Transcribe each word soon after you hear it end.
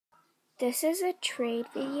This is a trade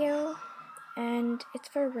video, and it's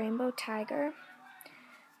for Rainbow Tiger.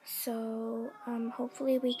 So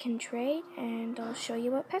hopefully we can trade, and I'll show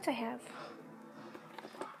you what pets I have.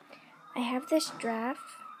 I have this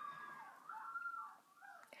giraffe.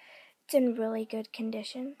 It's in really good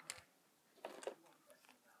condition.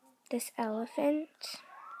 This elephant.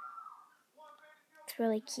 It's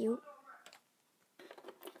really cute.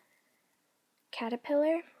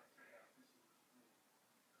 Caterpillar.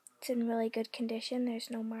 It's in really good condition.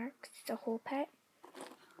 There's no marks. It's a whole pet.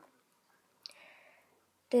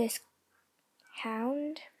 This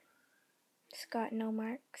hound. It's got no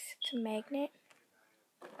marks. It's a magnet.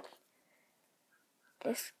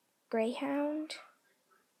 This greyhound.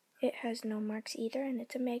 It has no marks either, and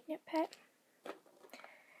it's a magnet pet.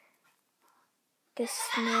 This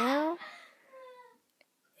snail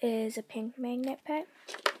is a pink magnet pet.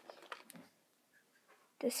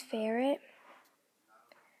 This ferret,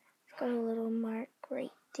 it's got a little mark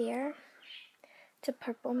right there. It's a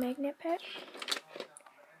purple magnet pet.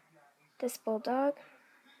 This bulldog,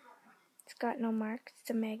 it's got no marks.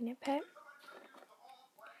 It's a magnet pet.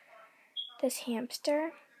 This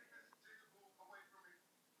hamster,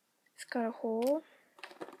 it's got a hole.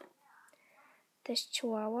 This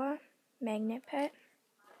chihuahua, magnet pet.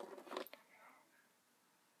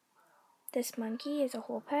 This monkey is a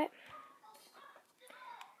whole pet.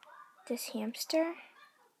 This hamster,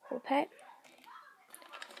 whole pet.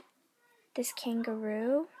 This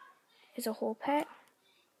kangaroo is a whole pet.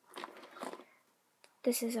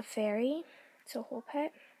 This is a fairy, it's a whole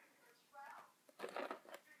pet.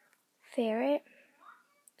 Ferret,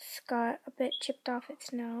 it's got a bit chipped off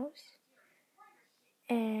its nose,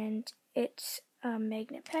 and it's a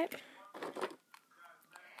magnet pet.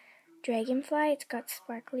 Dragonfly, it's got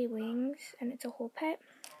sparkly wings, and it's a whole pet.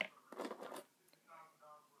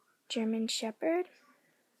 German Shepherd,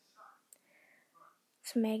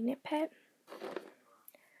 it's a magnet pet.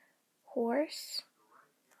 Horse,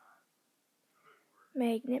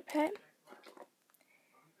 magnet pet.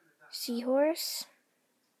 Seahorse,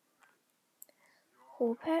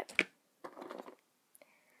 whole pet.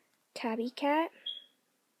 Tabby cat,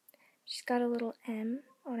 she's got a little M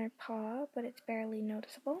on her paw, but it's barely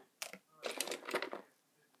noticeable.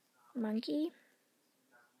 Monkey,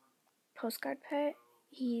 postcard pet,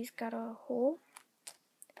 he's got a hole.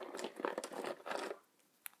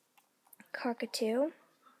 Cockatoo,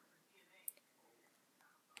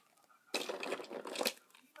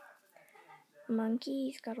 monkey,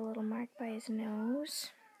 he's got a little mark by his nose,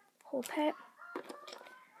 whole pet.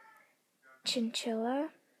 Chinchilla,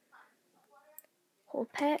 whole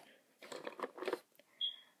pet.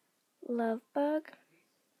 Love bug,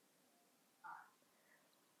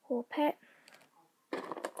 whole pet.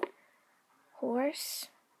 Horse,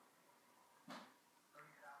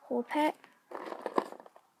 whole pet.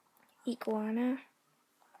 Iguana,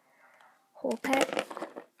 whole pet.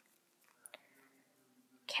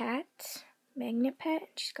 Cat, magnet pet,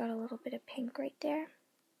 she's got a little bit of pink right there.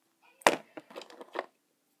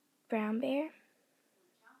 Brown bear,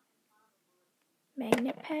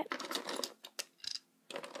 magnet pet.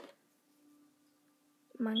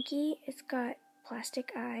 Monkey, it's got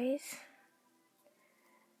plastic eyes.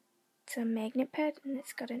 It's a magnet pet, and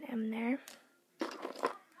it's got an M there.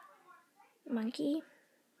 Monkey,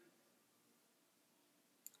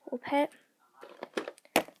 whole pet.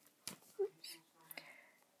 Oops.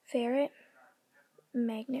 Ferret,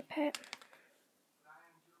 magnet pet.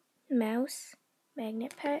 Mouse,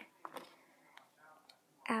 magnet pet.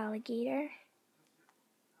 Alligator,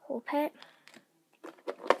 whole pet.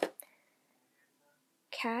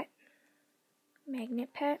 Cat,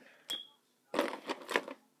 magnet pet.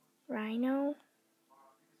 Rhino,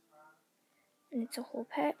 and it's a whole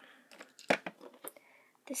pet.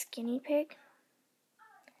 This guinea pig,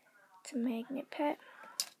 it's a magnet pet.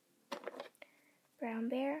 Brown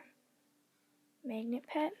bear, magnet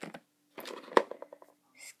pet.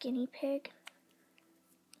 Skinny pig,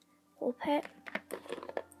 whole pet.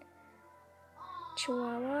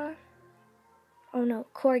 Chihuahua, oh no,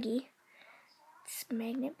 corgi, it's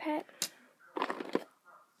magnet pet.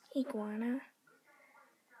 Iguana,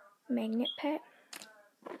 magnet pet.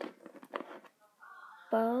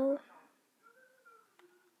 Bow,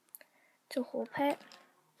 it's a whole pet.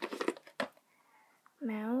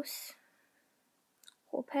 Mouse,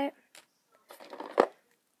 whole pet.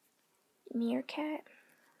 Meerkat,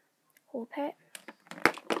 whole pet.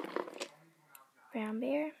 Brown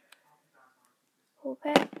bear, whole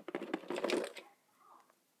pet.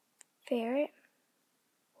 Ferret,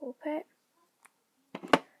 whole pet.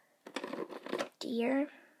 Deer,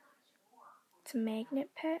 it's a magnet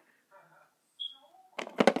pet.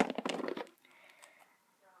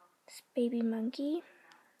 This baby monkey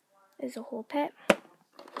is a whole pet.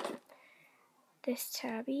 This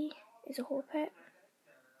tabby is a whole pet.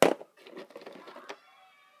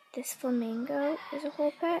 This flamingo is a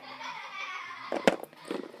whole pet.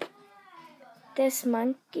 This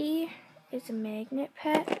monkey is a magnet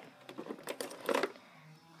pet.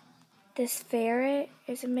 This ferret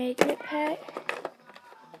is a magnet pet.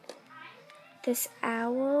 This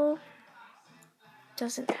owl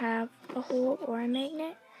doesn't have a hole or a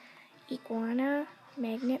magnet. Iguana,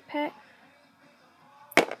 magnet pet.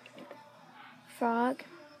 Frog,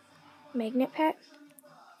 magnet pet.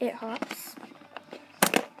 It hops.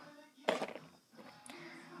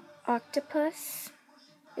 Octopus,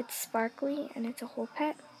 it's sparkly and it's a whole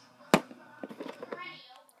pet.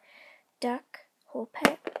 Duck, whole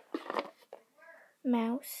pet.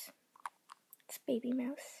 Mouse, it's baby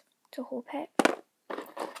mouse, it's a whole pet.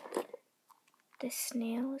 This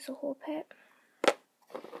snail is a whole pet.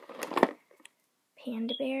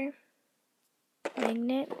 Panda bear,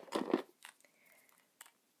 magnet.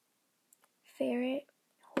 Ferret,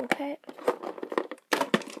 whole pet.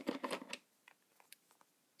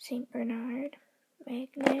 St. Bernard,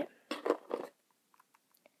 magnet.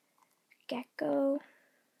 Gecko,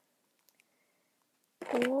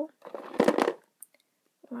 pole.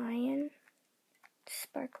 Lion,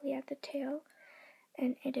 sparkly at the tail,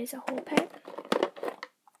 and it is a whole pet.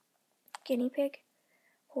 Guinea pig,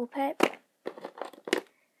 whole pet.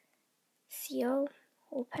 Seal,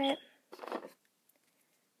 whole pet.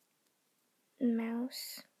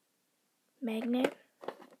 Mouse, magnet.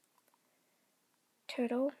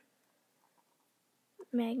 Turtle,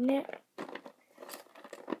 magnet.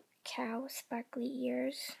 Cow, sparkly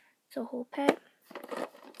ears, it's a whole pet.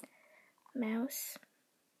 Mouse,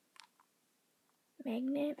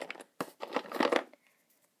 magnet.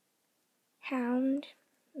 Hound,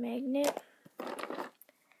 magnet.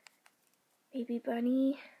 Baby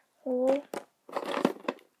bunny, whole.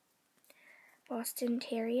 Boston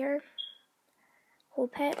Terrier, whole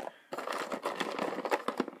pet.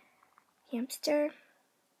 Hamster,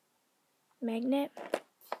 magnet.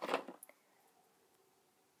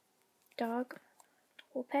 Dog,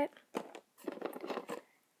 whole pet.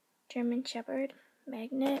 German Shepherd,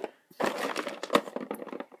 magnet.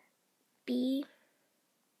 Bee,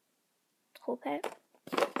 whole pet.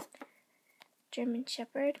 German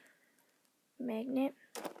Shepherd, magnet.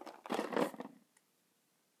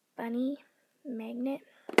 Bunny, magnet.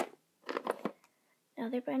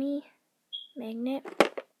 Another bunny, magnet.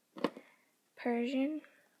 Persian,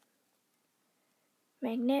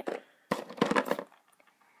 magnet.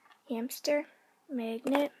 Hamster,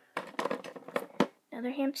 magnet.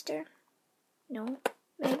 Another hamster, no,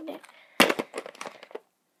 magnet.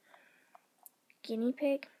 Guinea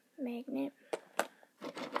pig, magnet.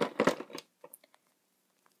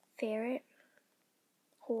 Ferret,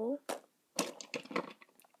 whole.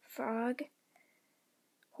 Frog,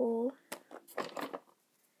 whole.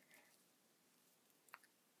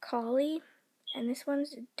 Collie, and this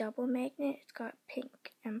one's a double magnet. It's got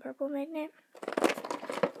pink and purple magnet.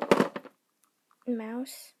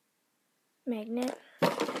 Mouse, magnet.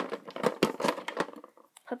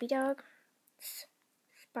 Puppy dog,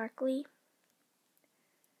 sparkly.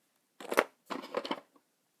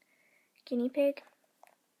 Guinea pig,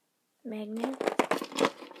 magnet.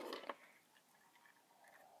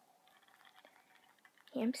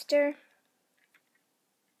 Hamster,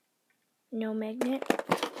 no magnet.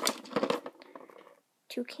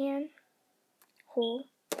 Toucan, whole.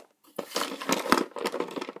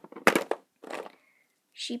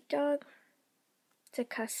 Sheepdog, it's a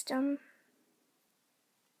custom.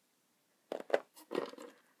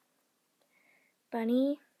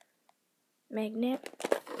 Bunny, magnet.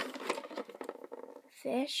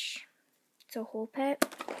 Fish, it's a whole pet.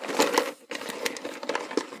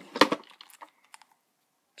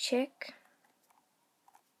 Chick,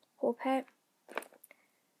 whole pet.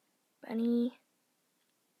 Bunny,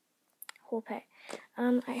 whole pet.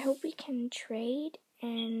 I hope we can trade,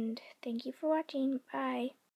 and thank you for watching. Bye.